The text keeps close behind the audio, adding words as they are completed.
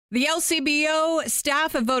The LCBO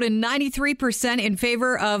staff have voted 93% in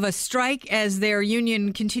favor of a strike as their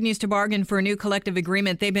union continues to bargain for a new collective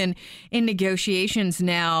agreement. They've been in negotiations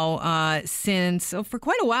now for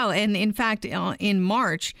quite a while. And in fact, in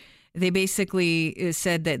March, they basically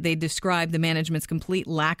said that they described the management's complete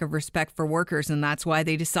lack of respect for workers, and that's why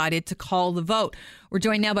they decided to call the vote. We're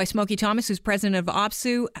joined now by Smokey Thomas, who's president of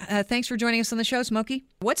OPSEU. Thanks for joining us on the show, Smokey.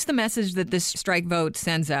 What's the message that this strike vote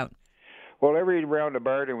sends out? Well, every round of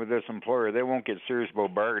bargaining with this employer, they won't get serious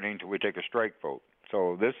about bargaining until we take a strike vote.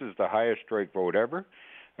 So this is the highest strike vote ever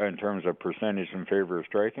in terms of percentage in favor of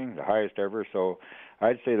striking, the highest ever. So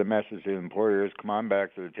I'd say the message to the employer is come on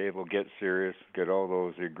back to the table, get serious, get all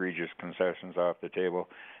those egregious concessions off the table,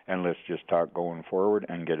 and let's just talk going forward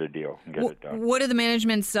and get a deal and get it done. What are the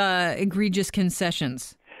management's egregious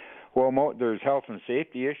concessions? Well, there's health and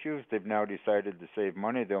safety issues. They've now decided to save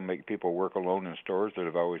money. They'll make people work alone in stores that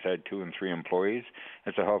have always had 2 and 3 employees.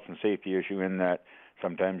 It's a health and safety issue in that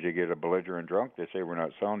sometimes you get a belligerent drunk. They say, we're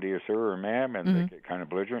not selling to you, sir or ma'am, and they get kind of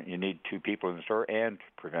belligerent. You need 2 people in the store and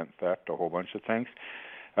to prevent theft, a whole bunch of things.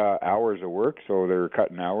 Hours of work, so they're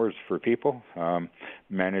cutting hours for people.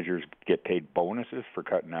 Managers get paid bonuses for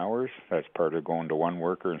cutting hours. That's part of going to 1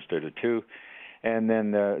 worker instead of 2. And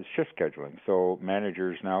then shift scheduling. So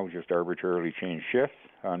managers now just arbitrarily change shifts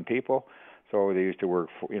on people. So they used to work,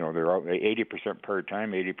 they're 80%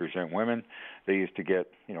 part-time, 80% women. They used to get,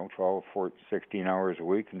 12, 14, 16 hours a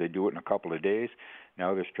week, and they do it in a couple of days.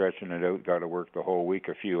 Now they're stretching it out, got to work the whole week,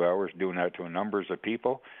 a few hours, doing that to numbers of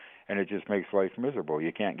people, and it just makes life miserable.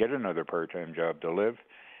 You can't get another part-time job to live.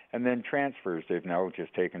 And then transfers, they've now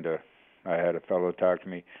just taken to, I had a fellow talk to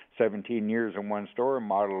me, 17 years in one store,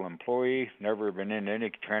 model employee, never been in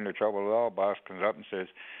any kind of trouble at all. Boss comes up and says,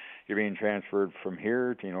 you're being transferred from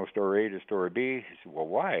here to, store A to store B. He said, well,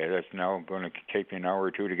 why? That's now going to take me an hour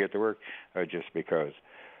or 2 to get to work, just because.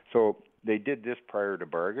 So they did this prior to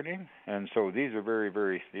bargaining, and so these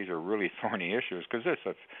are these are really thorny issues because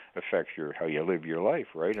this affects how you live your life,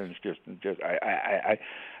 right? And it's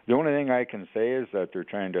the only thing I can say is that they're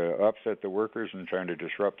trying to upset the workers and trying to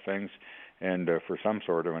disrupt things, and for some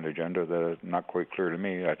sort of an agenda that is not quite clear to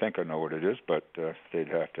me. I think I know what it is, but they'd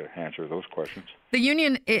have to answer those questions. The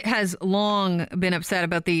union has long been upset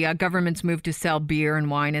about the government's move to sell beer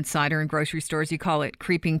and wine and cider in grocery stores. You call it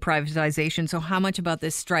creeping privatization. So how much about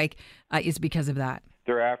this strike is because of that?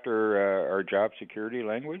 They're after our job security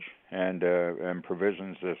language and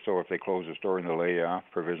provisions. So if they close the store and they lay you off,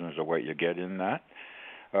 provisions of what you get in that.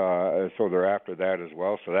 So they're after that as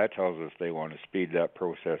well. So that tells us they want to speed that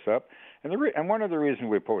process up. And one of the reasons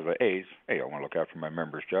we oppose it, A, is, I want to look after my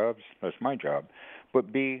members' jobs. That's my job.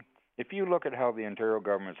 But B, if you look at how the Ontario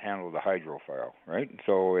government's handled the hydro file, right?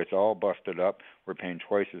 So it's all busted up. We're paying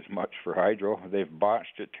twice as much for hydro. They've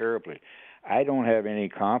botched it terribly. I don't have any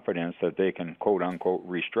confidence that they can, quote unquote,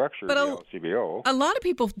 restructure the LCBO. A lot of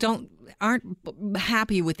people aren't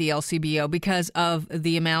happy with the LCBO because of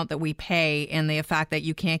the amount that we pay and the fact that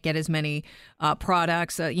you can't get as many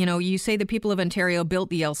products. You say the people of Ontario built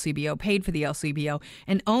the LCBO, paid for the LCBO,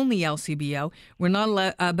 and own the LCBO. We're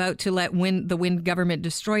not about to let the Wynne government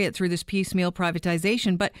destroy it through this piecemeal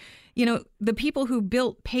privatization. But, the people who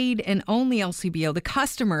built, paid, and own the LCBO, the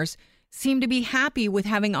customers, seem to be happy with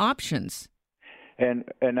having options. And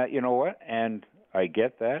you know what? And I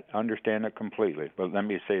get that, understand it completely. But let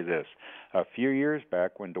me say this. A few years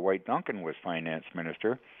back when Dwight Duncan was finance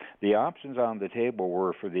minister, the options on the table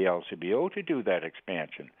were for the LCBO to do that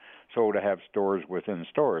expansion. So to have stores within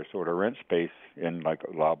stores, so to rent space in like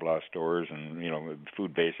Loblaw stores and,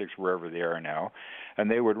 Food Basics, wherever they are now,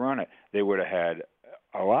 and they would run it. They would have had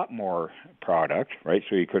a lot more product, right?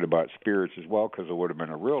 So you could have bought spirits as well because it would have been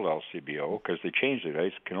a real LCBO because they changed it.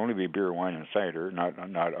 It can only be beer, wine, and cider,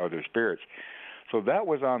 not other spirits. So that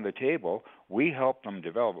was on the table. We helped them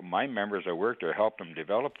develop. My members that worked there helped them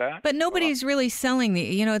develop that. But nobody's really selling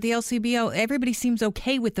the LCBO. Everybody seems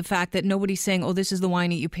okay with the fact that nobody's saying, oh, this is the wine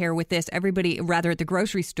that you pair with this. Everybody, rather at the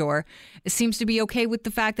grocery store, seems to be okay with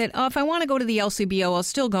the fact that, if I want to go to the LCBO, I'll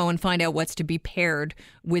still go and find out what's to be paired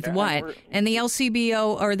with what. And the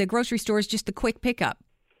LCBO or the grocery store is just the quick pickup.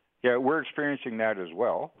 Yeah, we're experiencing that as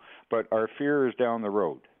well. But our fear is down the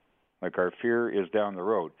road. Our fear is down the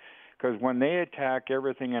road. Because when they attack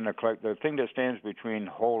everything in the thing that stands between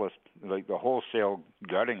the wholesale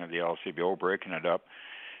gutting of the LCBO, breaking it up,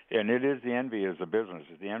 and it is the envy as a business.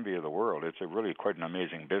 It's the envy of the world. It's really quite an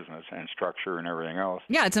amazing business and structure and everything else.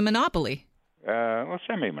 Yeah, it's a monopoly.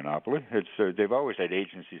 Semi-monopoly. It's they've always had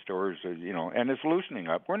agency stores, and it's loosening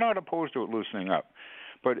up. We're not opposed to it loosening up.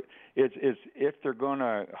 But it's if they're going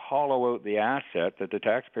to hollow out the asset that the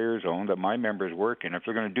taxpayers own, that my members work in, if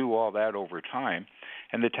they're going to do all that over time,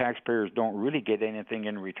 and the taxpayers don't really get anything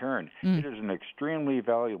in return. It is an extremely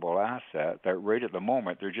valuable asset that right at the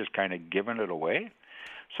moment they're just kind of giving it away.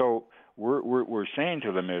 So we're saying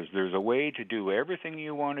to them is there's a way to do everything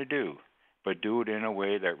you want to do, but do it in a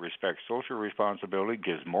way that respects social responsibility,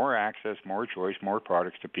 gives more access, more choice, more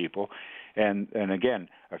products to people. And again,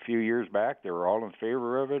 a few years back, they were all in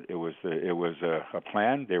favor of it. It was a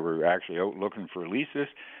plan. They were actually out looking for leases,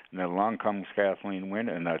 and then along comes Kathleen Wynne,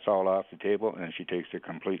 and that's all off the table, and she takes a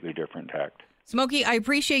completely different tact. Smokey, I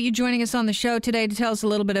appreciate you joining us on the show today to tell us a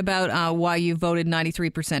little bit about why you voted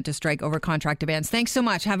 93% to strike over contract demands. Thanks so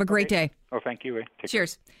much. Have a great day. Oh, thank you.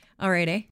 Cheers. All right,